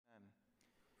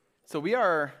So we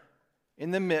are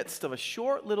in the midst of a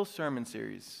short little sermon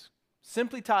series,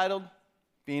 simply titled,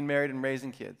 Being Married and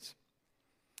Raising Kids.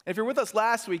 If you're with us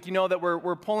last week, you know that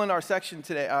we're pulling our section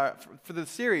today for the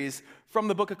series from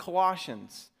the book of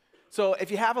Colossians. So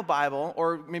if you have a Bible,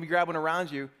 or maybe grab one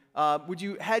around you, would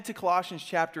you head to Colossians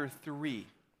chapter 3.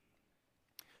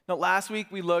 Now, last week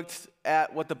we looked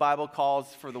at what the Bible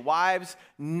calls for the wives.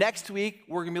 Next week,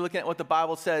 we're going to be looking at what the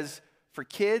Bible says for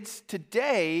kids.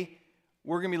 Today,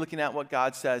 we're going to be looking at what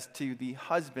God says to the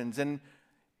husbands. And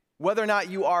whether or not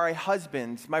you are a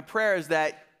husband, my prayer is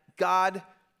that God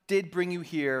did bring you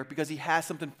here because he has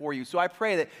something for you. So I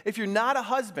pray that if you're not a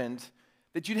husband,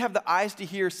 that you'd have the eyes to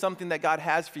hear something that God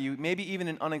has for you, maybe even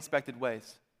in unexpected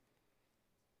ways.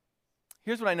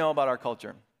 Here's what I know about our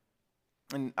culture,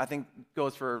 and I think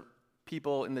goes for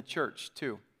people in the church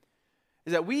too,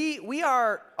 is that we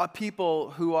are a people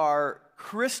who are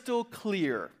crystal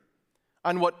clear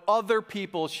on what other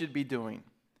people should be doing,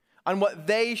 on what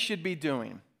they should be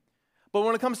doing. But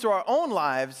when it comes to our own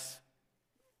lives,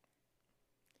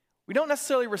 we don't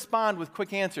necessarily respond with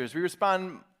quick answers. We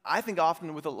respond, I think,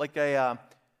 often with like a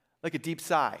deep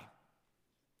sigh.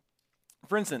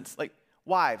 For instance, like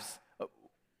wives,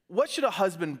 what should a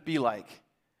husband be like?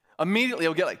 Immediately,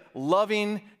 he'll get like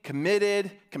loving,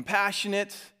 committed,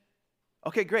 compassionate.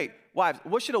 Okay, great. Wives,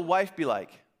 what should a wife be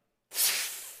like?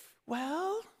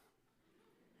 Well,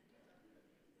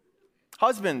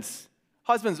 husbands,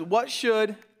 what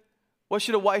should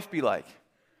a wife be like?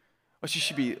 Well, she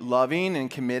should be loving and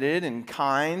committed and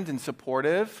kind and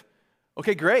supportive.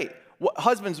 Okay, great.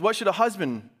 Husbands, what should a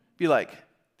husband be like?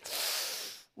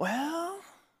 Well,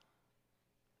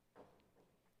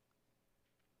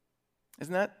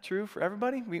 isn't that true for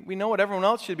everybody? We know what everyone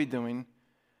else should be doing,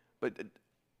 but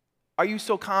are you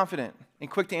so confident and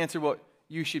quick to answer what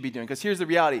you should be doing? Because here's the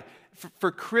reality.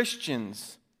 For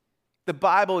Christians, the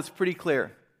Bible is pretty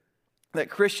clear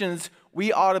that Christians,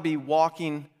 we ought to be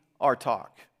walking our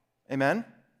talk. Amen?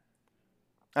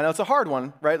 I know it's a hard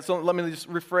one, right? So let me just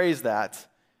rephrase that.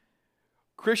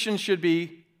 Christians should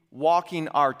be walking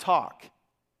our talk.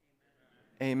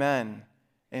 Amen.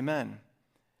 Amen.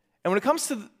 And when it comes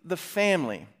to the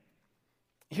family,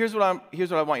 here's what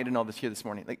I want you to know this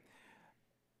morning. Like,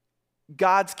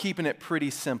 God's keeping it pretty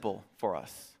simple for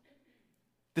us.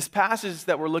 This passage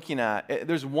that we're looking at,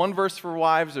 there's one verse for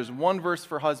wives, there's one verse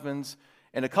for husbands,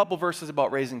 and a couple verses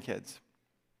about raising kids.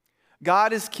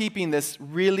 God is keeping this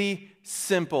really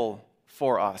simple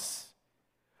for us.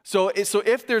 So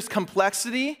if there's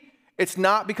complexity, it's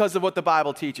not because of what the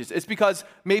Bible teaches. It's because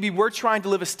maybe we're trying to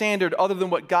live a standard other than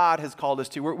what God has called us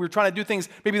to. We're trying to do things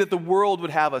maybe that the world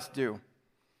would have us do.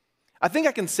 I think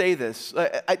I can say this.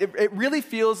 It really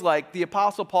feels like the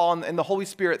Apostle Paul and the Holy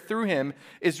Spirit through him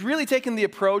is really taking the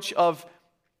approach of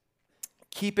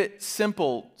keep it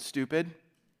simple, stupid.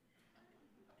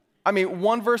 I mean,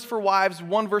 one verse for wives,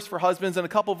 one verse for husbands, and a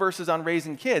couple verses on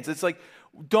raising kids. It's like,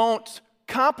 don't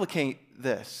complicate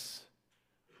this.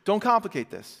 Don't complicate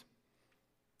this.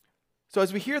 So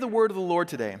as we hear the word of the Lord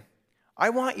today, I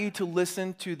want you to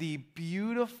listen to the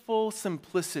beautiful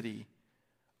simplicity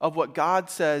of what God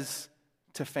says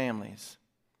to families,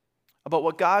 about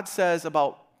what God says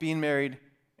about being married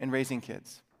and raising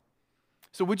kids.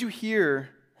 So would you hear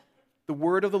the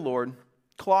word of the Lord,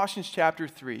 Colossians chapter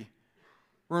 3.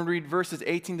 We're going to read verses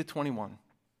 18 to 21.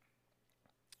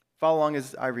 Follow along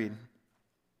as I read.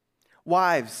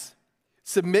 Wives,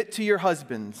 submit to your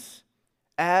husbands,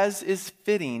 as is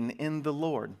fitting in the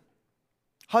Lord.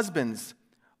 Husbands,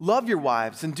 love your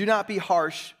wives and do not be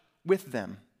harsh with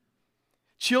them.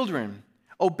 Children,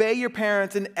 obey your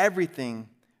parents in everything,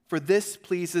 for this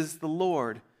pleases the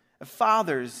Lord.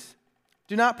 Fathers,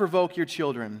 do not provoke your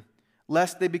children,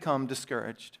 lest they become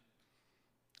discouraged.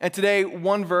 And today,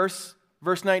 one verse,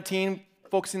 verse 19,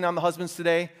 focusing on the husbands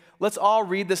today. Let's all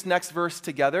read this next verse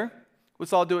together.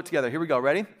 Let's all do it together. Here we go.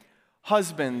 Ready?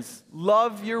 Husbands,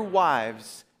 love your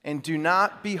wives and do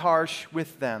not be harsh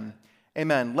with them.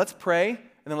 Amen. Let's pray and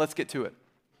then let's get to it.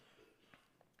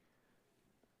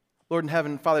 Lord in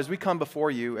heaven, Father, as we come before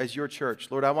you as your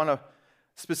church, Lord, I want to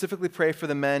specifically pray for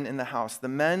the men in the house, the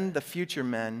men, the future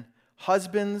men,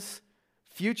 husbands,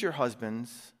 future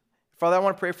husbands. Father, I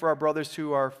want to pray for our brothers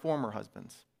who are former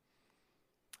husbands.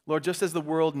 Lord, just as the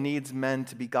world needs men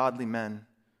to be godly men,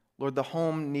 Lord, the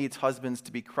home needs husbands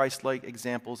to be Christ-like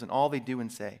examples in all they do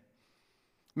and say.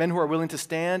 Men who are willing to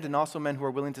stand and also men who are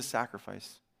willing to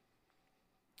sacrifice.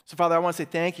 So, Father, I want to say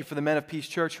thank you for the men of Peace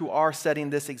Church who are setting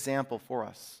this example for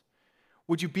us.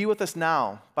 Would you be with us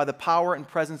now by the power and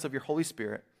presence of your Holy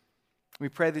Spirit? We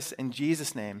pray this in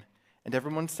Jesus' name. And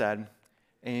everyone said,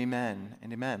 amen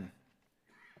and amen.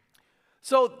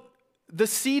 So the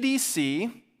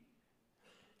CDC,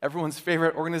 everyone's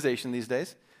favorite organization these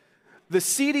days, the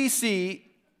CDC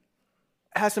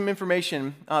has some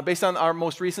information based on our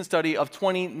most recent study of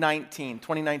 2019. In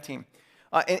 2019,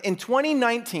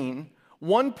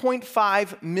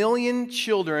 1.5 million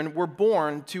children were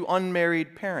born to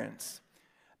unmarried parents.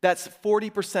 That's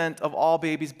 40% of all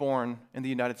babies born in the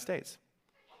United States.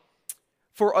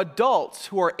 For adults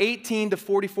who are 18 to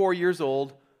 44 years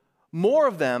old, more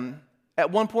of them at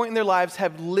one point in their lives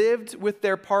have lived with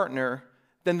their partner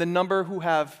than the number who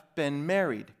have been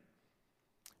married.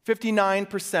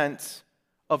 59%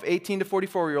 of 18 to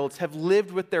 44-year-olds have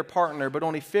lived with their partner, but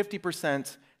only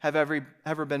 50% have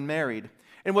ever been married.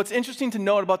 And what's interesting to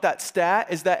note about that stat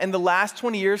is that in the last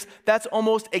 20 years, that's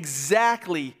almost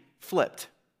exactly flipped.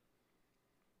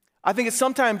 I think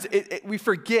sometimes we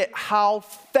forget how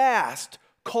fast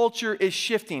culture is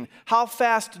shifting, how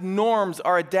fast norms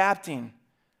are adapting.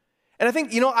 And I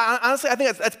think, honestly, I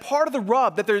think that's part of the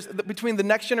rub that there's between the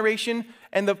next generation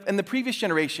and the previous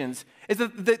generations, is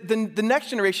that the next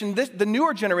generation, the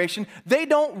newer generation, they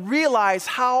don't realize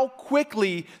how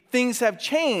quickly things have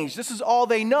changed. This is all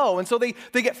they know. And so they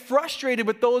get frustrated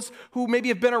with those who maybe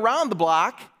have been around the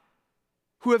block,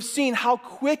 who have seen how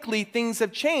quickly things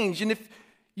have changed. And if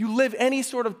you live any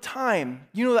sort of time,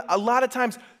 you know that a lot of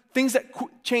times things that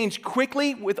change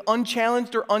quickly with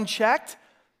unchallenged or unchecked,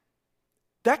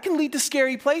 that can lead to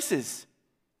scary places.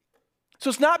 So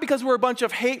it's not because we're a bunch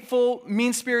of hateful,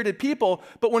 mean-spirited people,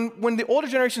 but when the older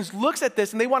generations looks at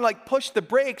this and they want to push the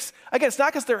brakes, again, it's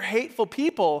not because they're hateful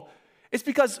people. It's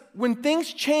because when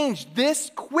things change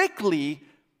this quickly,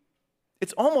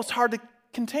 it's almost hard to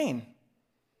contain.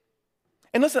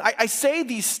 And listen, I say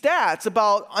these stats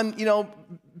about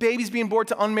babies being born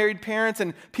to unmarried parents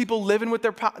and people living with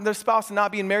their spouse and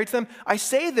not being married to them. I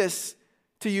say this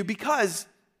to you because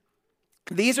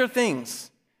these are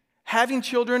things, having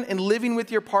children and living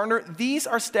with your partner, these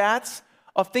are stats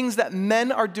of things that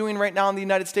men are doing right now in the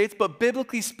United States, but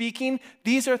biblically speaking,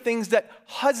 these are things that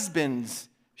husbands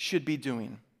should be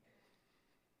doing.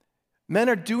 Men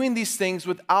are doing these things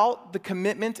without the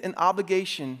commitment and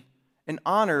obligation and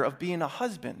honor of being a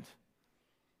husband.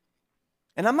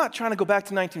 And I'm not trying to go back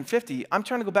to 1950, I'm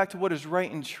trying to go back to what is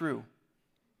right and true.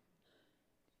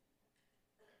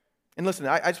 And listen,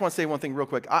 I just want to say one thing real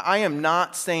quick. I am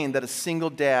not saying that a single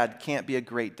dad can't be a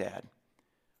great dad.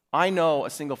 I know a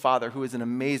single father who is an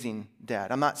amazing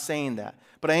dad. I'm not saying that.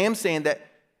 But I am saying that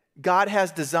God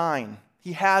has design.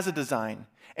 He has a design.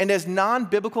 And as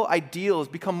non-biblical ideals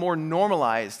become more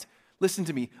normalized, listen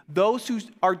to me, those who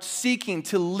are seeking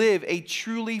to live a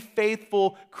truly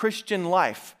faithful Christian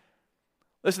life,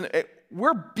 listen,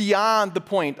 we're beyond the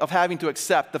point of having to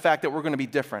accept the fact that we're going to be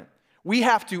different. We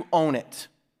have to own it.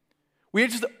 We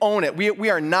just own it. We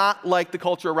are not like the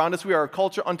culture around us. We are a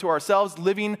culture unto ourselves,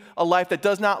 living a life that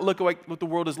does not look like what the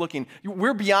world is looking.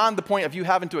 We're beyond the point of you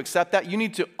having to accept that. You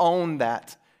need to own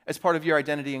that as part of your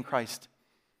identity in Christ.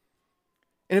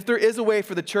 And if there is a way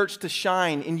for the church to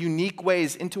shine in unique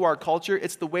ways into our culture,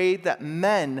 it's the way that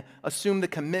men assume the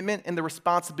commitment and the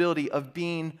responsibility of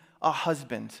being a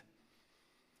husband.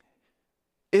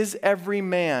 Is every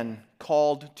man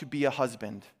called to be a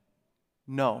husband?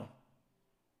 No.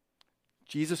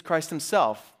 Jesus Christ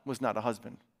himself was not a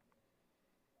husband.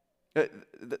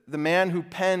 The man who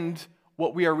penned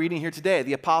what we are reading here today,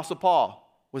 the Apostle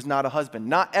Paul, was not a husband.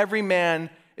 Not every man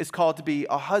is called to be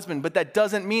a husband, but that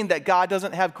doesn't mean that God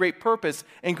doesn't have great purpose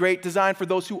and great design for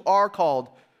those who are called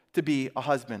to be a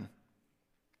husband.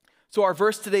 So our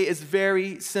verse today is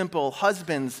very simple.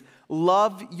 Husbands,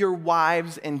 love your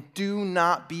wives and do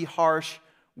not be harsh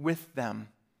with them.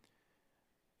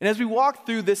 And as we walk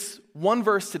through this one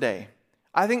verse today,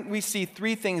 I think we see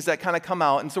three things that kind of come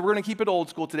out. And so we're going to keep it old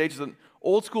school today, just an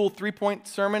old school 3-point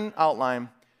sermon outline.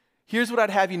 Here's what I'd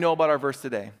have you know about our verse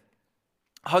today.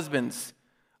 Husbands,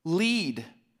 lead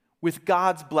with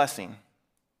God's blessing.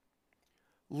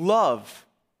 Love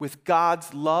with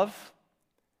God's love.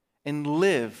 And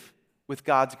live with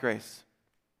God's grace.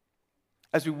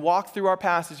 As we walk through our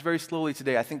passage very slowly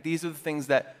today, I think these are the things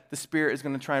that the Spirit is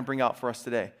going to try and bring out for us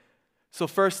today. So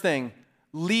first thing,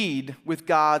 lead with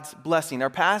God's blessing. Our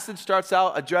passage starts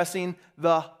out addressing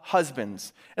the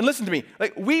husbands. And listen to me,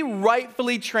 we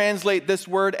rightfully translate this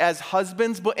word as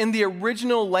husbands, but in the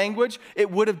original language, it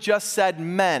would have just said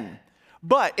men.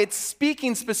 But it's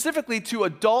speaking specifically to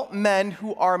adult men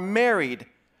who are married.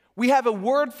 We have a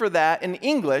word for that in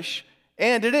English,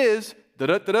 and it is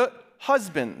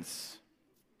husbands.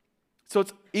 So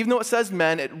even though it says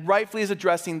men, it rightfully is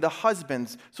addressing the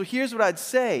husbands. So here's what I'd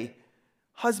say.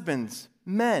 Husbands,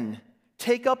 men,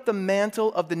 take up the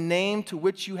mantle of the name to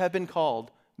which you have been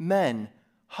called. Men,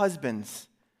 husbands.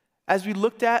 As we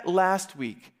looked at last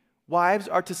week, wives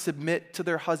are to submit to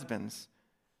their husbands.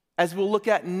 As we'll look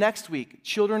at next week,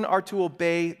 children are to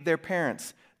obey their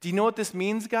parents. Do you know what this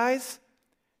means, guys?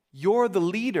 You're the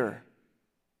leader.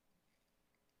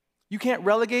 You can't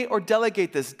relegate or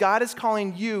delegate this. God is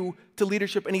calling you to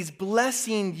leadership, and He's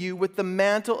blessing you with the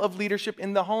mantle of leadership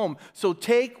in the home. So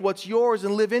take what's yours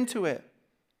and live into it.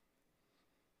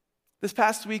 This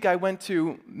past week, I went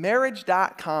to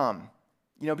marriage.com,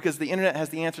 because the internet has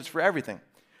the answers for everything.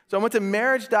 So I went to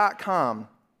marriage.com,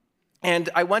 and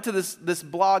I went to this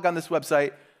blog on this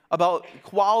website about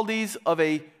qualities of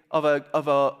a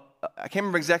I can't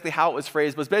remember exactly how it was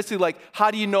phrased, but it's basically like, how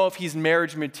do you know if he's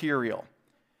marriage material?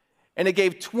 And it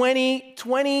gave 20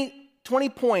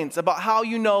 points about how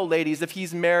you know, ladies, if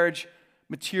he's marriage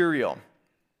material.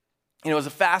 It was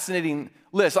a fascinating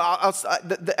list.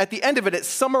 At the end of it, it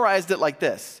summarized it like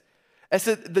this. It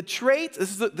said, the traits,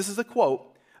 this is a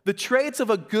quote, the traits of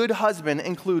a good husband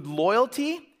include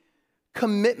loyalty,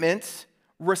 commitment,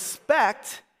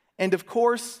 respect, and of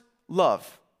course,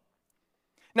 love.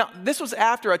 Now, this was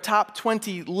after a top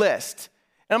 20 list.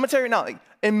 And I'm going to tell you right now,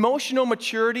 emotional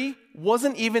maturity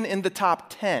wasn't even in the top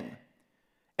 10.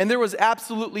 And there was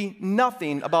absolutely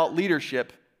nothing about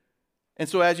leadership. And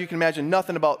so, as you can imagine,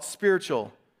 nothing about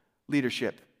spiritual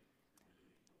leadership.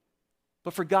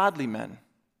 But for godly men,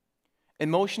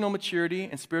 emotional maturity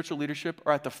and spiritual leadership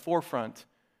are at the forefront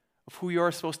of who you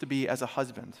are supposed to be as a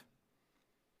husband.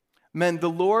 Men, the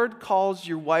Lord calls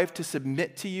your wife to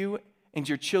submit to you and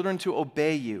your children to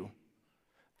obey you.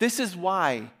 This is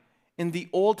why in the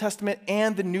Old Testament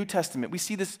and the New Testament, we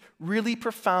see this really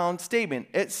profound statement.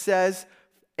 It says,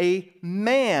 a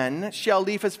man shall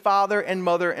leave his father and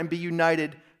mother and be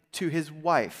united to his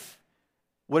wife.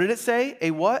 What did it say?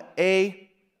 A what? Say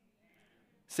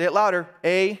it louder.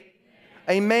 A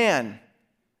man.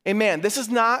 A man. This is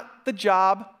not the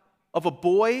job of a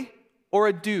boy or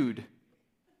a dude,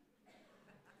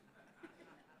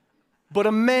 but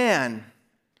a man.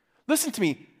 Listen to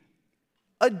me.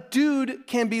 A dude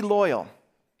can be loyal.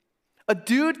 A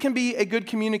dude can be a good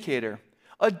communicator.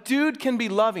 A dude can be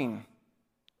loving.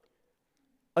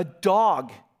 A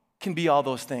dog can be all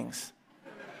those things.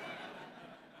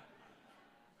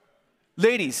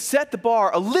 Ladies, set the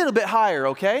bar a little bit higher,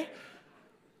 okay?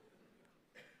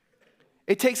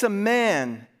 It takes a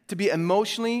man to be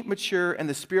emotionally mature and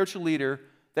the spiritual leader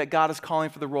that God is calling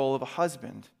for the role of a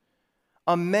husband.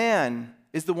 A man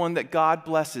is the one that God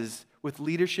blesses with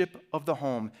leadership of the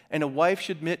home, and a wife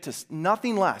should admit to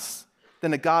nothing less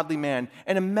than a godly man.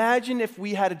 And imagine if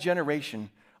we had a generation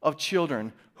of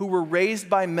children who were raised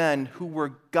by men who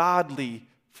were godly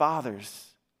fathers.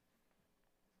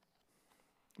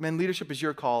 Men, leadership is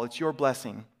your call. It's your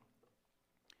blessing.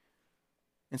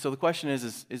 And so the question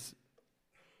is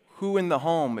who in the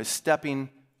home is stepping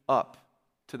up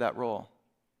to that role?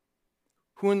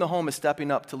 Who in the home is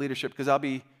stepping up to leadership? Because I'll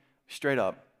be straight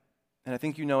up, and I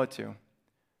think you know it too.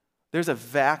 There's a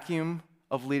vacuum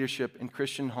of leadership in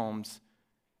Christian homes,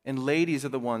 and ladies are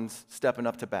the ones stepping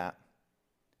up to bat.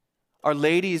 Our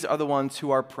ladies are the ones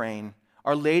who are praying.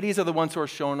 Our ladies are the ones who are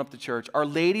showing up to church. Our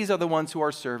ladies are the ones who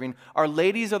are serving. Our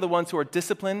ladies are the ones who are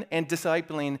disciplining and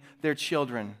discipling their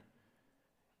children.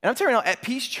 And I'm telling you now, at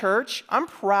Peace Church, I'm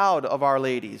proud of our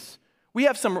ladies. We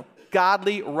have some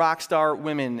godly rock star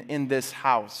women in this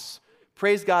house.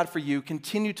 Praise God for you.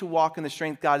 Continue to walk in the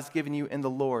strength God has given you in the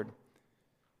Lord.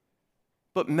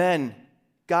 But men,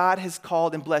 God has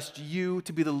called and blessed you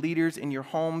to be the leaders in your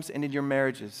homes and in your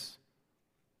marriages.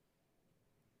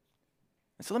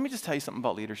 And so let me just tell you something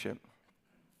about leadership.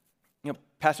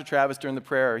 Pastor Travis, during the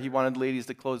prayer, he wanted ladies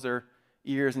to close their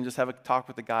ears and just have a talk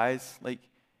with the guys.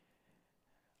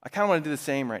 I kind of want to do the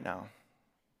same right now.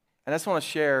 And I just want to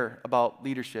share about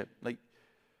leadership.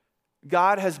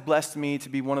 God has blessed me to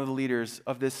be one of the leaders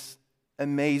of this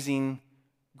amazing,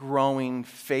 growing,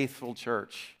 faithful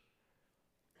church.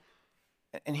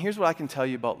 And here's what I can tell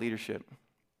you about leadership.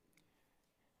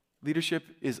 Leadership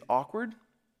is awkward,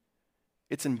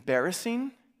 it's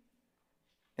embarrassing,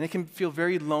 and it can feel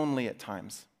very lonely at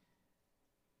times.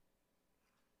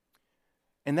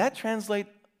 And that translates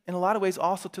in a lot of ways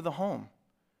also to the home.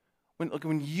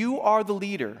 When you are the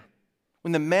leader,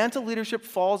 when the mantle of leadership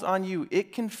falls on you,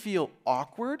 it can feel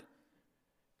awkward,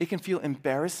 it can feel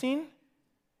embarrassing,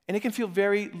 and it can feel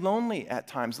very lonely at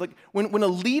times. When a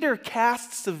leader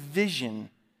casts a vision,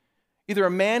 either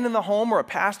a man in the home or a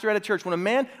pastor at a church, when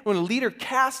a leader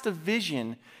casts a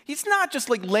vision, he's not just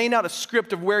laying out a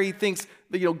script of where he thinks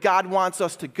that, God wants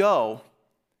us to go.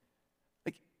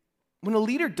 When a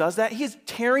leader does that, he is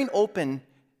tearing open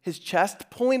his chest,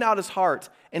 pulling out his heart,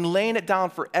 and laying it down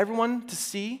for everyone to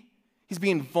see. He's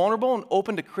being vulnerable and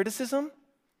open to criticism.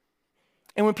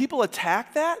 And when people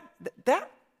attack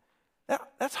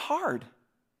that's hard.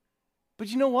 But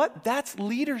you know what? That's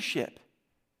leadership.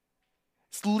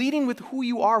 It's leading with who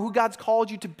you are, who God's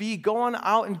called you to be, going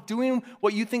out and doing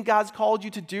what you think God's called you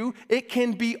to do. It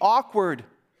can be awkward.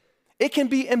 It can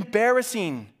be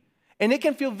embarrassing. And it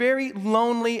can feel very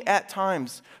lonely at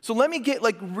times. So let me get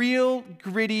like real,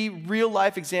 gritty, real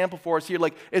life example for us here.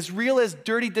 Like as real as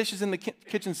dirty dishes in the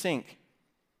kitchen sink.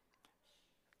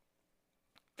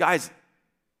 Guys,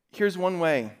 here's one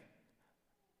way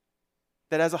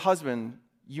that as a husband,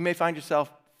 you may find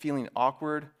yourself feeling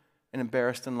awkward and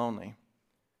embarrassed and lonely.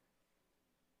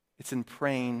 It's in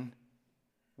praying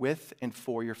with and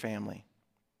for your family.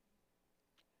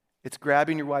 It's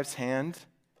grabbing your wife's hand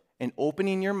and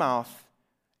opening your mouth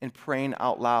and praying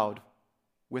out loud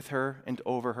with her and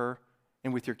over her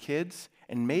and with your kids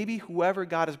and maybe whoever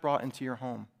God has brought into your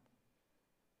home.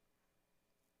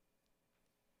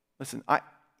 Listen,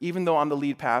 even though I'm the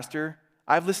lead pastor,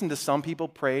 I've listened to some people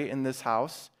pray in this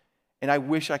house, and I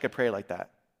wish I could pray like that.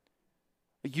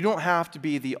 You don't have to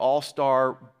be the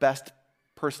all-star best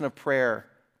person of prayer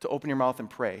to open your mouth and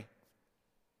pray.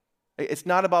 It's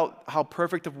not about how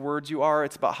perfect of words you are,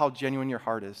 it's about how genuine your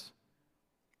heart is.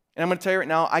 And I'm going to tell you right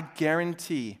now, I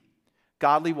guarantee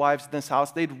godly wives in this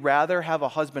house, they'd rather have a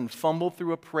husband fumble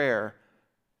through a prayer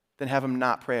than have him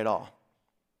not pray at all.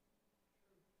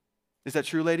 Is that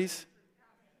true, ladies?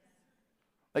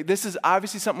 Like, this is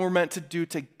obviously something we're meant to do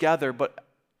together, but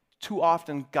too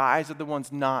often guys are the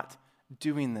ones not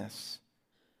doing this.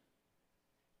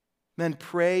 Men,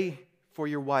 pray for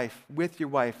your wife, with your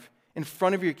wife, in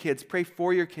front of your kids. Pray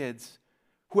for your kids.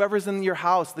 Whoever's in your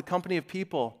house, the company of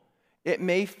people. It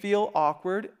may feel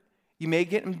awkward, you may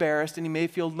get embarrassed, and you may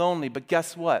feel lonely, but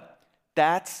guess what?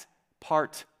 That's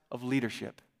part of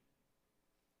leadership.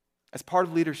 As part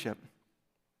of leadership.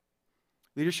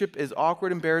 Leadership is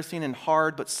awkward, embarrassing, and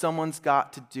hard, but someone's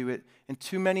got to do it. And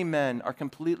too many men are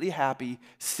completely happy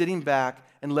sitting back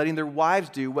and letting their wives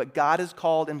do what God has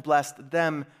called and blessed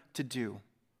them to do.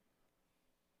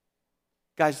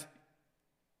 Guys,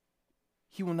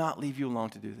 He will not leave you alone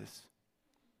to do this.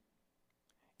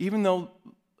 Even though,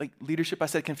 like leadership, I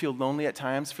said, can feel lonely at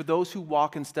times, for those who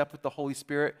walk in step with the Holy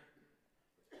Spirit,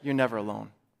 you're never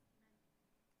alone.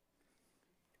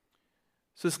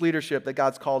 So this leadership that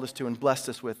God's called us to and blessed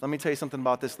us with, let me tell you something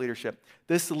about this leadership.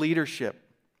 This leadership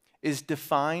is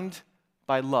defined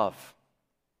by love.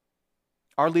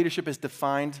 Our leadership is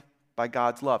defined by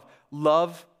God's love.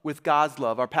 Love with God's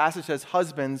love. Our passage says,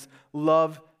 husbands,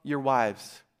 love your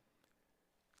wives.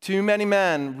 Too many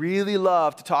men really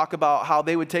love to talk about how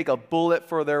they would take a bullet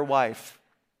for their wife.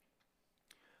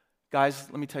 Guys,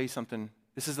 let me tell you something.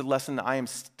 This is a lesson that I am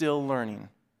still learning.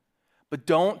 But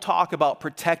don't talk about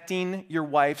protecting your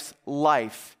wife's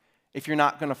life if you're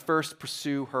not going to first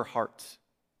pursue her heart.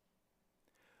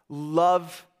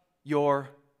 Love your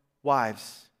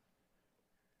wives.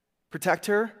 Protect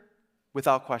her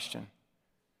without question.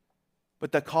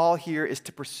 But the call here is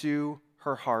to pursue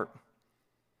her heart.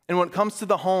 And when it comes to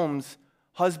the homes,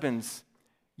 husbands,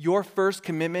 your first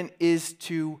commitment is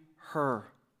to her.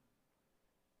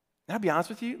 And I'll be honest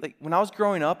with you, like when I was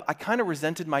growing up, I kind of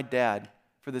resented my dad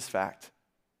for this fact.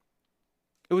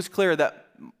 It was clear that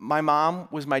my mom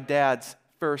was my dad's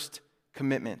first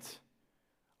commitment.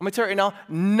 I'm going to tell you right now,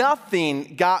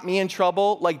 nothing got me in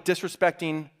trouble like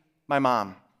disrespecting my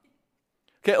mom.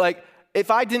 Okay, like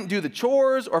if I didn't do the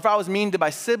chores or if I was mean to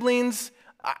my siblings,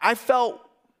 I felt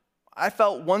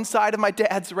one side of my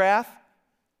dad's wrath.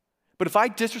 But if I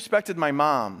disrespected my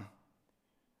mom,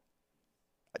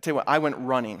 I tell you what, I went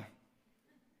running.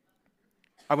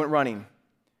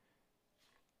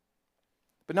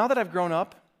 But now that I've grown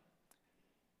up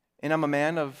and I'm a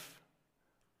man of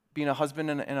being a husband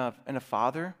and a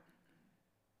father,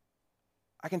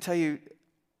 I can tell you,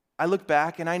 I look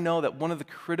back and I know that one of the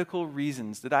critical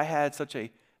reasons that I had such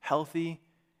a healthy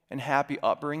and happy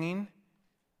upbringing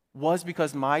was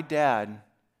because my dad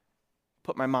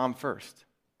put my mom first.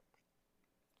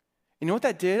 You know what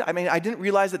that did? I mean, I didn't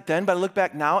realize it then, but I look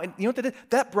back now, and you know what that did?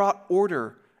 That brought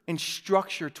order and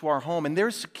structure to our home, and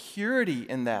there's security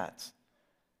in that.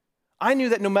 I knew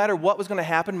that no matter what was going to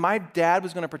happen, my dad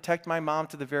was going to protect my mom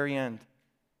to the very end.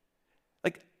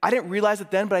 Like, I didn't realize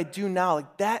it then, but I do now.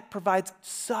 Like, that provides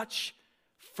such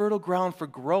fertile ground for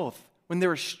growth when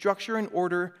there is structure and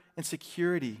order and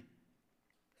security.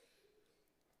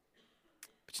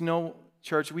 But you know,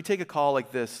 church, we take a call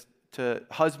like this to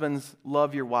husbands,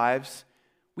 love your wives.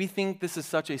 We think this is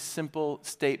such a simple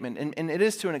statement, and it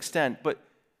is to an extent, but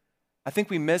I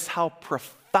think we miss how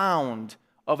profound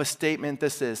of a statement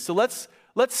this is. So let's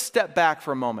let's step back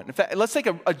for a moment. In fact, let's take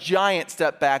a giant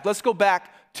step back. Let's go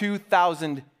back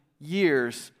 2,000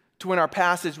 years to when our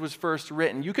passage was first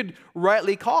written. You could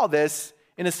rightly call this,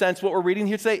 in a sense, what we're reading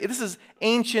here today. This is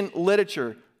ancient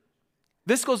literature.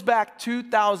 This goes back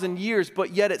 2,000 years,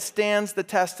 but yet it stands the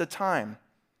test of time.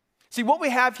 See, what we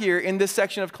have here in this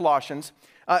section of Colossians,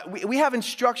 we have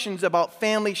instructions about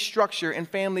family structure and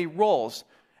family roles.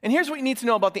 And here's what you need to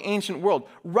know about the ancient world.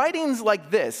 Writings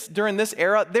like this, during this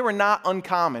era, they were not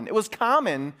uncommon. It was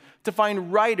common to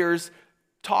find writers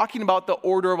talking about the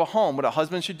order of a home, what a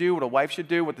husband should do, what a wife should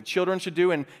do, what the children should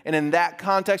do, and in that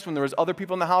context, when there was other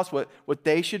people in the house, what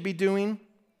they should be doing.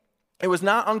 It was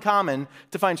not uncommon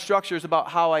to find structures about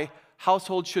how a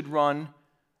household should run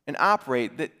and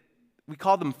operate. That we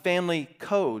call them family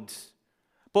codes.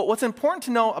 But what's important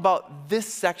to know about this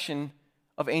section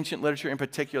of ancient literature in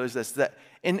particular is this, that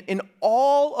in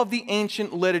all of the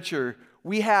ancient literature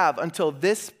we have until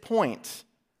this point,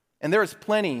 and there is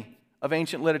plenty of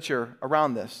ancient literature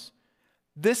around this,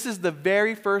 this is the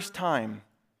very first time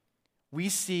we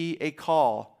see a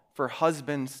call for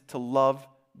husbands to love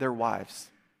their wives.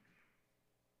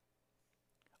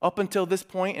 Up until this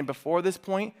point and before this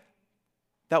point,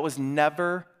 that was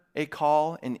never a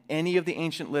call in any of the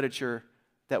ancient literature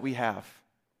that we have.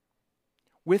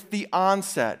 With the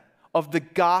onset of the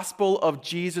gospel of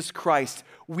Jesus Christ,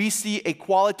 we see a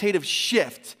qualitative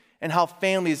shift in how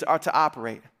families are to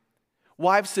operate.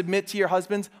 Wives, submit to your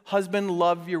husbands. Husband,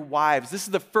 love your wives. This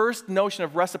is the first notion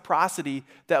of reciprocity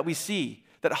that we see,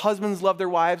 that husbands love their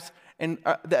wives and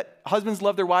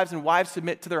wives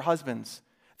submit to their husbands.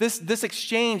 This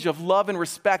exchange of love and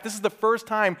respect, this is the first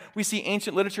time we see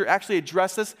ancient literature actually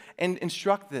address this and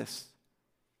instruct this.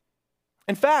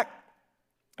 In fact,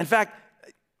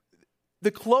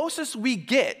 the closest we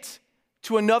get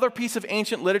to another piece of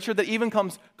ancient literature that even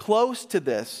comes close to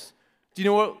this, do you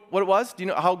know what it was? Do you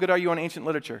know how good are you on ancient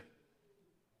literature?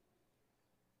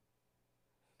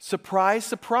 Surprise,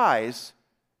 surprise,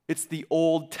 it's the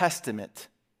Old Testament.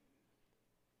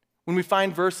 When we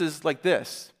find verses like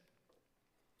this,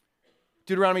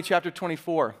 Deuteronomy chapter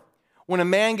 24, when a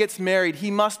man gets married,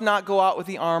 he must not go out with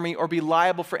the army or be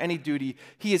liable for any duty.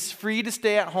 He is free to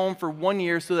stay at home for 1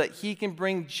 year so that he can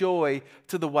bring joy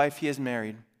to the wife he has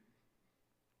married.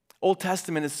 Old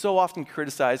Testament is so often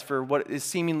criticized for what is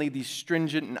seemingly these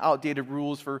stringent and outdated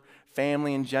rules for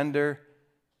family and gender.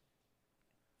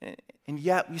 And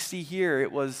yet we see here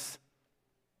it was,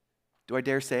 do I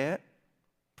dare say it?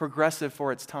 Progressive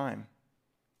for its time.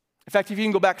 In fact, if you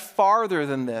can go back farther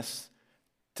than this,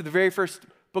 to the very first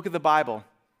book of the Bible.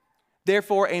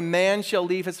 Therefore, a man shall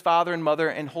leave his father and mother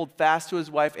and hold fast to his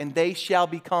wife, and they shall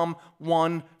become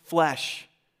one flesh.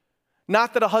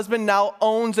 Not that a husband now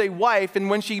owns a wife, and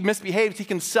when she misbehaves, he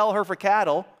can sell her for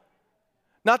cattle.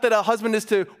 Not that a husband is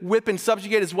to whip and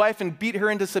subjugate his wife and beat her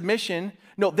into submission.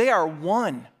 No, they are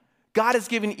one. God has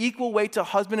given equal weight to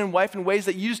husband and wife in ways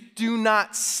that you just do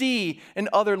not see in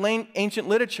other ancient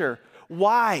literature.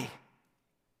 Why?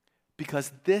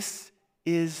 Because this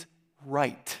is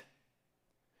right.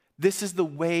 This is the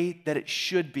way that it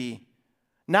should be.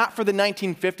 Not for the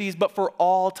 1950s, but for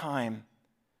all time.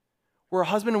 Where a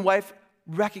husband and wife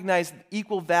recognize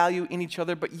equal value in each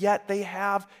other, but yet they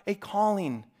have a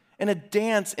calling and a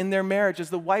dance in their marriage as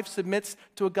the wife submits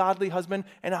to a godly husband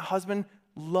and a husband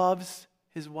loves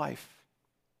his wife.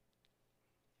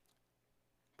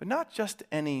 But not just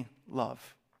any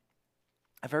love,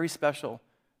 a very special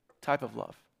type of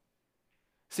love.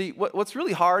 See, what's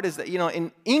really hard is that,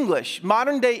 in English,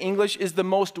 modern day English is the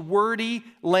most wordy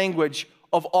language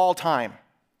of all time.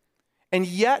 And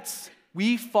yet,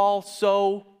 we fall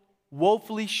so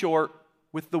woefully short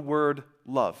with the word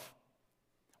love.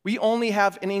 In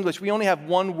English, we only have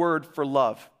one word for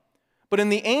love. But in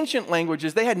the ancient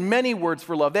languages, they had many words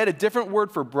for love. They had a different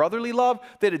word for brotherly love.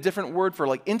 They had a different word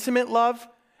for intimate love.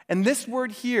 And this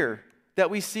word here that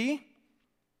we see,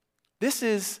 this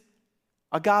is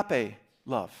agape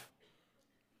love.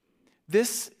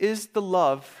 This is the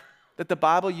love that the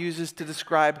Bible uses to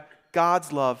describe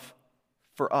God's love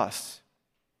for us.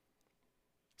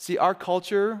 See, our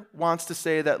culture wants to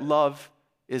say that love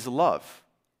is love.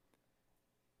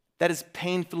 That is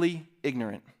painfully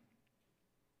ignorant.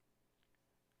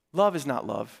 Love is not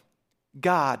love.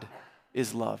 God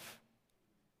is love.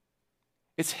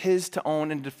 It's His to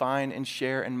own and define and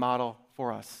share and model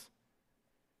for us.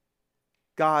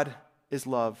 God is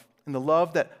love. And the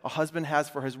love that a husband has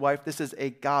for his wife, this is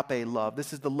agape love.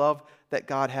 This is the love that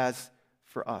God has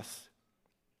for us.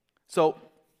 So,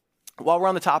 while we're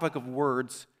on the topic of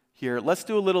words here, let's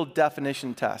do a little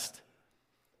definition test.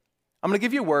 I'm going to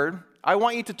give you a word, I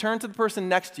want you to turn to the person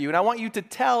next to you, and I want you to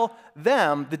tell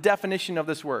them the definition of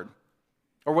this word,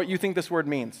 or what you think this word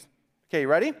means. Okay, you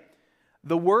ready?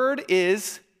 The word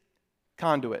is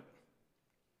conduit.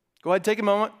 Go ahead, take a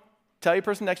moment, tell your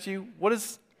person next to you, what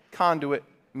does conduit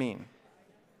mean?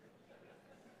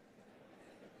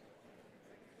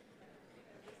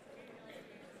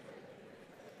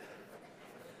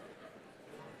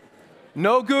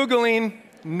 No Googling,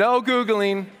 no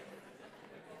Googling.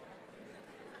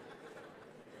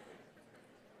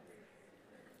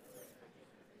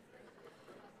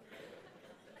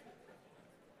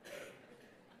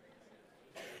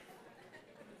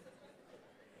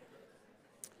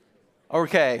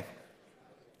 Okay,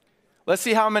 let's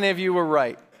see how many of you were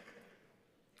right.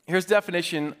 Here's the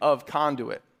definition of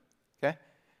conduit, okay?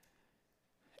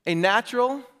 A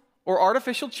natural or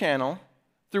artificial channel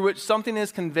through which something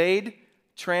is conveyed,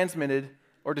 transmitted,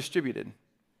 or distributed.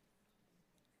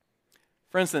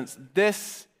 For instance,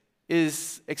 this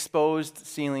is exposed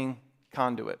ceiling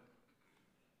conduit.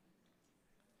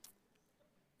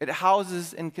 It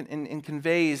houses and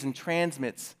conveys and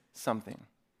transmits something.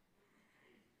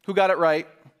 Who got it right?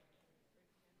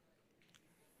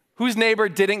 Whose neighbor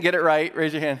didn't get it right?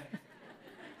 Raise your hand.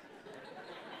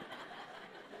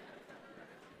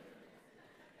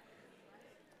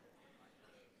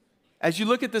 As you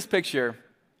look at this picture,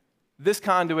 this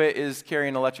conduit is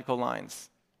carrying electrical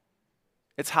lines.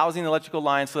 It's housing electrical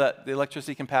lines so that the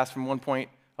electricity can pass from one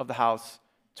point of the house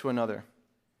to another.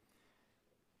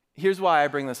 Here's why I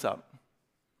bring this up.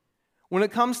 When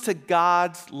it comes to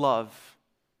God's love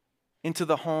into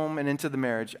the home and into the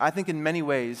marriage, I think in many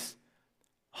ways,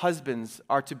 husbands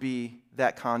are to be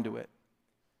that conduit.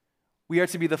 We are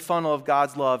to be the funnel of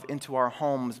God's love into our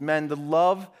homes. Men, the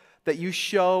love that you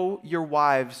show your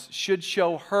wives should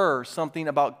show her something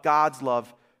about God's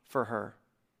love for her.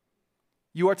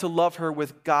 You are to love her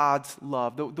with God's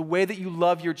love. The way that you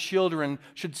love your children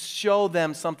should show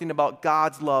them something about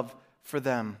God's love for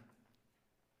them.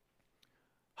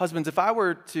 Husbands, if I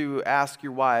were to ask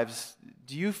your wives,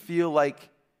 do you feel like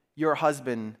your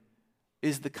husband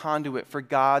is the conduit for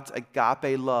God's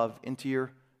agape love into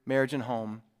your marriage and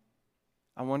home?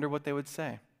 I wonder what they would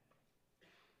say.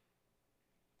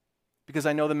 Because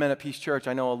I know the men at Peace Church,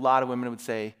 I know a lot of women would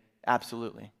say,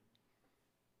 absolutely.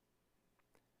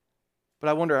 But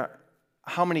I wonder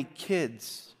how many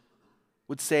kids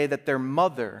would say that their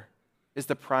mother is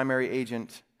the primary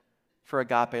agent for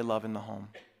agape love in the home.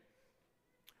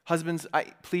 Husbands,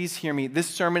 please hear me. This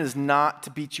sermon is not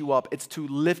to beat you up. It's to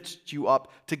lift you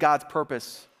up to God's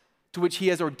purpose, to which He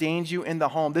has ordained you in the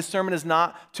home. This sermon is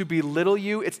not to belittle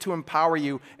you. It's to empower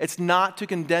you. It's not to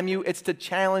condemn you. It's to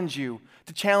challenge you,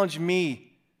 to challenge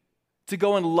me, to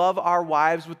go and love our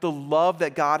wives with the love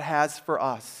that God has for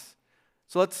us.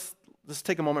 So let's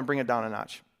take a moment and bring it down a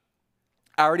notch.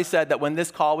 I already said that when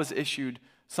this call was issued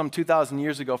some 2,000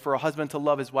 years ago for a husband to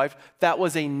love his wife, that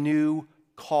was a new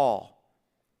call.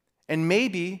 And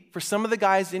maybe for some of the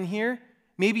guys in here,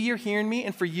 maybe you're hearing me,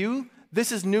 and for you,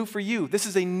 this is new for you. This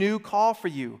is a new call for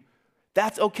you.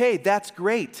 That's okay. That's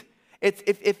great.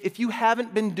 If you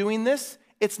haven't been doing this,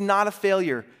 it's not a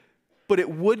failure. But it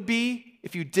would be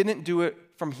if you didn't do it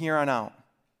from here on out.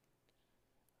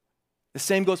 The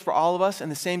same goes for all of us, and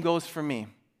the same goes for me.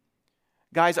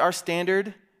 Guys, our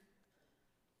standard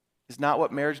is not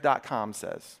what marriage.com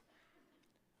says.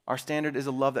 Our standard is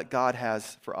a love that God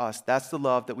has for us. That's the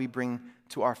love that we bring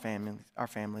to our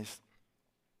families.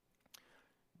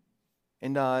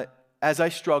 And as I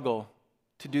struggle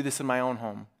to do this in my own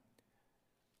home,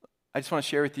 I just want to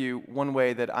share with you one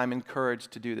way that I'm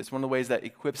encouraged to do this, one of the ways that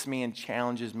equips me and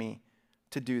challenges me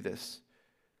to do this.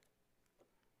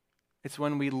 It's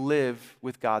when we live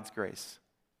with God's grace.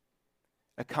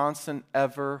 A constant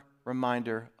ever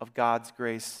reminder of God's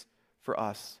grace for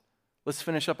us. Let's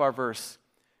finish up our verse.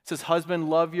 It says, "Husband,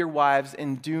 love your wives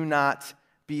and do not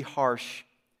be harsh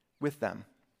with them."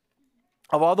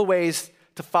 Of all the ways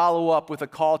to follow up with a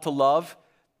call to love,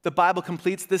 the Bible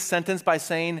completes this sentence by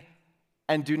saying,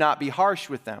 "and do not be harsh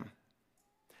with them."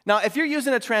 Now, if you're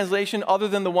using a translation other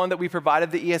than the one that we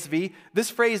provided, the ESV, this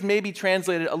phrase may be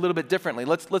translated a little bit differently.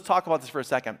 Let's talk about this for a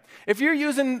second. If you're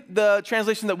using the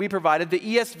translation that we provided, the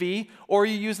ESV, or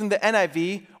you're using the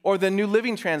NIV or the New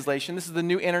Living Translation, this is the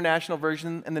New International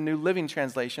Version and the New Living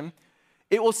Translation,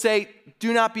 it will say,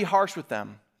 "do not be harsh with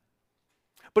them."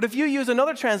 But if you use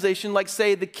another translation, like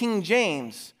say the King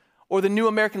James or the New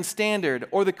American Standard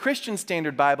or the Christian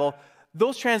Standard Bible,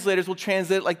 those translators will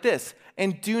translate it like this: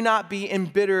 "and do not be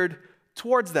embittered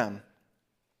towards them."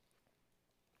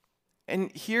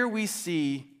 And here we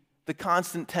see the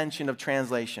constant tension of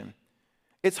translation.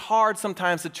 It's hard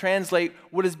sometimes to translate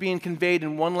what is being conveyed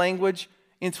in one language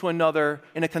into another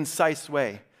in a concise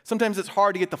way. Sometimes it's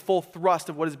hard to get the full thrust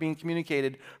of what is being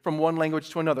communicated from one language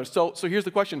to another. So here's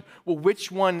the question. Well,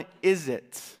 which one is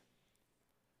it?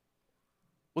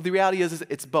 Well, the reality is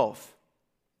it's both.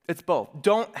 It's both.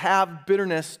 Don't have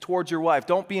bitterness towards your wife.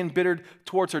 Don't be embittered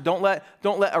towards her. Don't let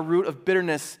a root of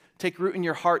bitterness take root in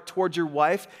your heart towards your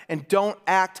wife, and don't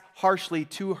act harshly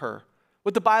to her.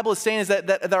 What the Bible is saying is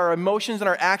that our emotions and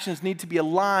our actions need to be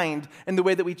aligned in the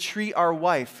way that we treat our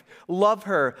wife. Love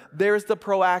her. There's the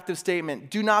proactive statement.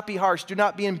 Do not be harsh. Do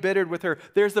not be embittered with her.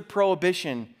 There's the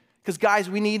prohibition. Because, guys,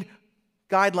 we need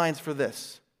guidelines for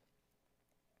this.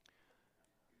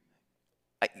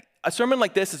 A sermon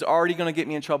like this is already going to get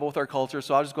me in trouble with our culture,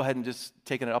 so I'll just go ahead and just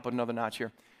take it up another notch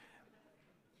here.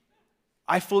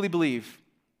 I fully believe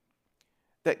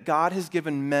that God has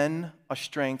given men a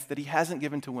strength that he hasn't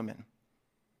given to women.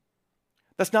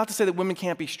 That's not to say that women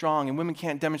can't be strong and women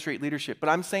can't demonstrate leadership, but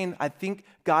I'm saying I think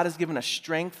God has given a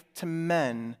strength to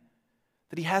men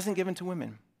that he hasn't given to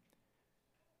women.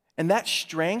 And that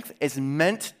strength is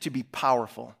meant to be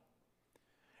powerful.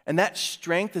 And that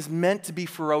strength is meant to be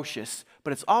ferocious,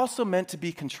 but it's also meant to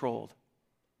be controlled.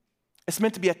 It's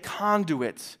meant to be a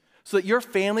conduit so that your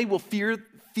family will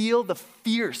feel the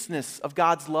fierceness of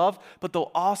God's love, but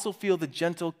they'll also feel the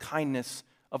gentle kindness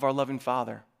of our loving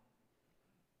Father.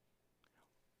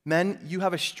 Men, you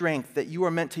have a strength that you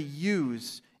are meant to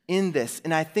use in this.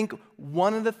 And I think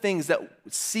one of the things that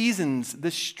seasons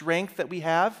this strength that we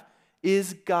have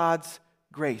is God's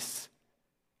grace.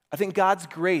 I think God's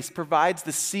grace provides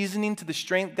the seasoning to the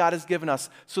strength God has given us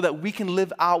so that we can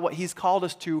live out what he's called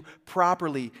us to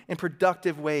properly in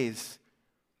productive ways.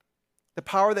 The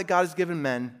power that God has given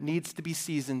men needs to be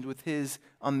seasoned with his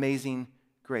amazing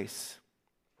grace.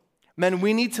 Men,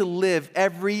 we need to live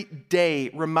every day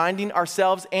reminding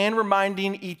ourselves and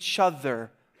reminding each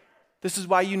other. This is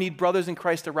why you need brothers in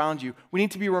Christ around you. We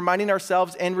need to be reminding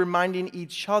ourselves and reminding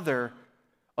each other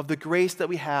of the grace that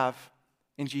we have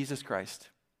in Jesus Christ.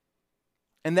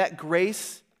 And that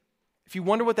grace, if you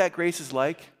wonder what that grace is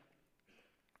like,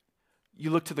 you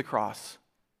look to the cross.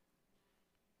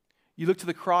 You look to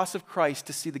the cross of Christ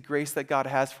to see the grace that God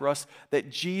has for us, that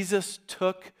Jesus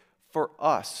took for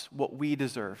us what we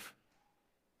deserve.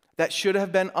 That should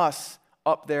have been us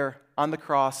up there on the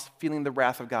cross feeling the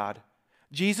wrath of God.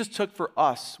 Jesus took for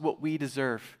us what we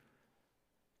deserve.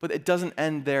 But it doesn't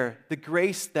end there. The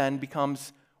grace then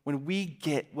becomes when we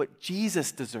get what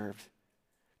Jesus deserved.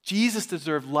 Jesus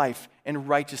deserved life and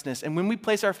righteousness. And when we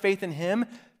place our faith in him,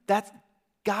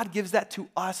 God gives that to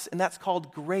us, and that's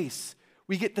called grace.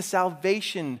 We get the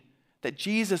salvation that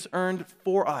Jesus earned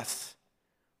for us.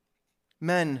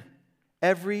 Men,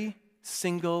 every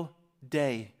single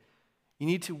day, you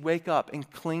need to wake up and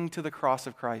cling to the cross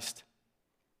of Christ.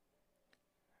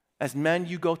 As men,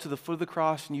 you go to the foot of the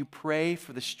cross and you pray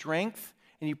for the strength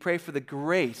and you pray for the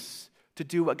grace to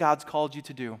do what God's called you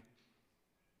to do.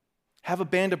 Have a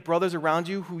band of brothers around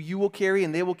you who you will carry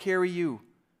and they will carry you.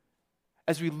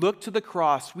 As we look to the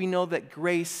cross, we know that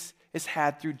grace is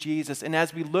had through Jesus. And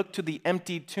as we look to the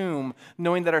empty tomb,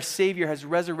 knowing that our Savior has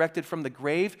resurrected from the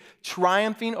grave,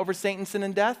 triumphing over Satan, sin,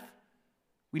 and death,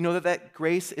 we know that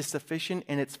grace is sufficient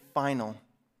and it's final.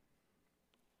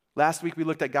 Last week we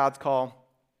looked at God's call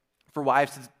for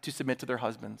wives to submit to their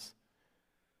husbands.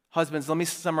 Husbands, let me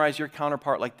summarize your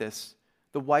counterpart like this.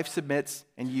 The wife submits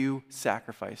and you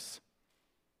sacrifice.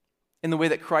 In the way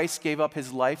that Christ gave up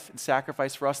his life and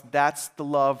sacrifice for us, that's the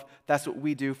love, that's what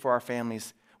we do for our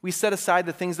families. We set aside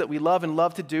the things that we love and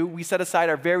love to do. We set aside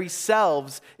our very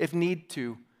selves if need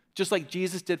to, just like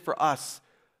Jesus did for us.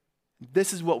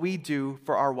 This is what we do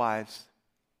for our wives.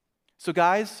 So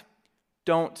guys,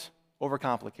 don't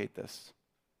overcomplicate this.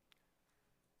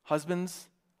 Husbands,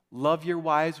 love your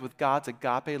wives with God's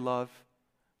agape love.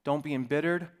 Don't be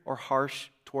embittered or harsh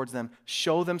towards them.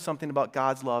 Show them something about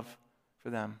God's love for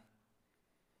them.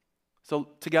 So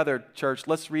together, church,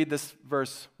 let's read this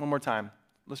verse one more time.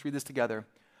 Let's read this together.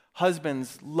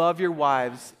 Husbands, love your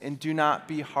wives and do not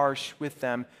be harsh with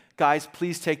them. Guys,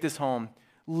 please take this home.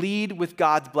 Lead with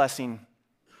God's blessing.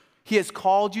 He has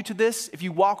called you to this. If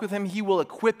you walk with him, he will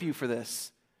equip you for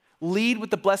this. Lead with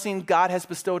the blessing God has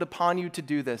bestowed upon you to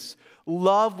do this.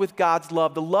 Love with God's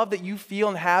love. The love that you feel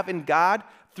and have in God,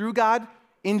 through God,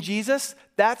 in Jesus,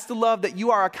 that's the love that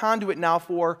you are a conduit now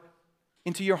for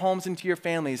into your homes, into your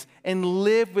families. And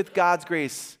live with God's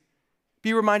grace.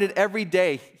 Be reminded every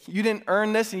day, you didn't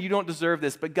earn this and you don't deserve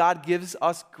this, but God gives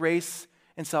us grace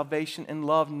and salvation and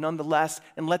love nonetheless,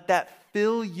 and let that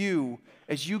fill you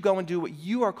as you go and do what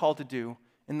you are called to do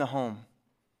in the home.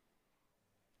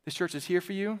 This church is here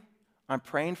for you. I'm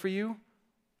praying for you.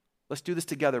 Let's do this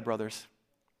together, brothers.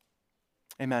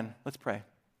 Amen. Let's pray.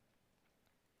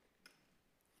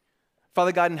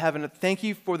 Father God in heaven, thank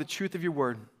you for the truth of your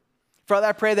word. Father,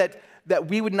 I pray that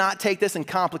we would not take this and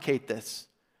complicate this.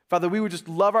 Father, we would just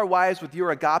love our wives with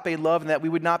your agape love, and that we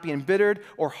would not be embittered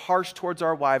or harsh towards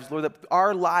our wives. Lord, that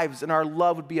our lives and our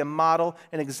love would be a model,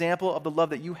 an example of the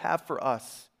love that you have for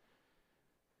us.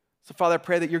 So, Father, I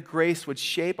pray that your grace would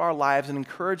shape our lives and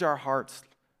encourage our hearts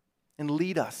and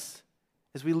lead us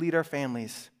as we lead our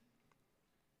families.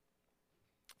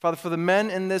 Father, for the men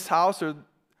in this house or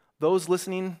those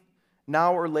listening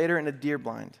now or later in a deer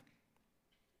blind,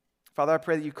 Father, I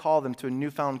pray that you call them to a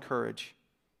newfound courage,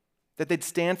 that they'd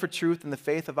stand for truth in the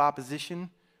faith of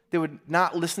opposition. They would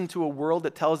not listen to a world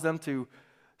that tells them to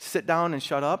sit down and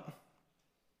shut up.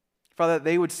 Father, that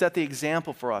they would set the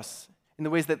example for us in the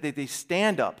ways that they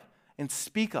stand up and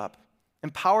speak up,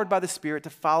 empowered by the Spirit to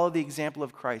follow the example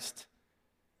of Christ.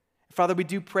 Father, we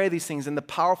do pray these things in the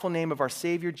powerful name of our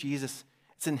Savior, Jesus.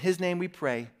 It's in his name we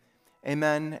pray.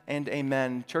 Amen and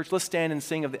amen. Church, let's stand and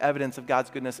sing of the evidence of God's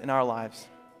goodness in our lives.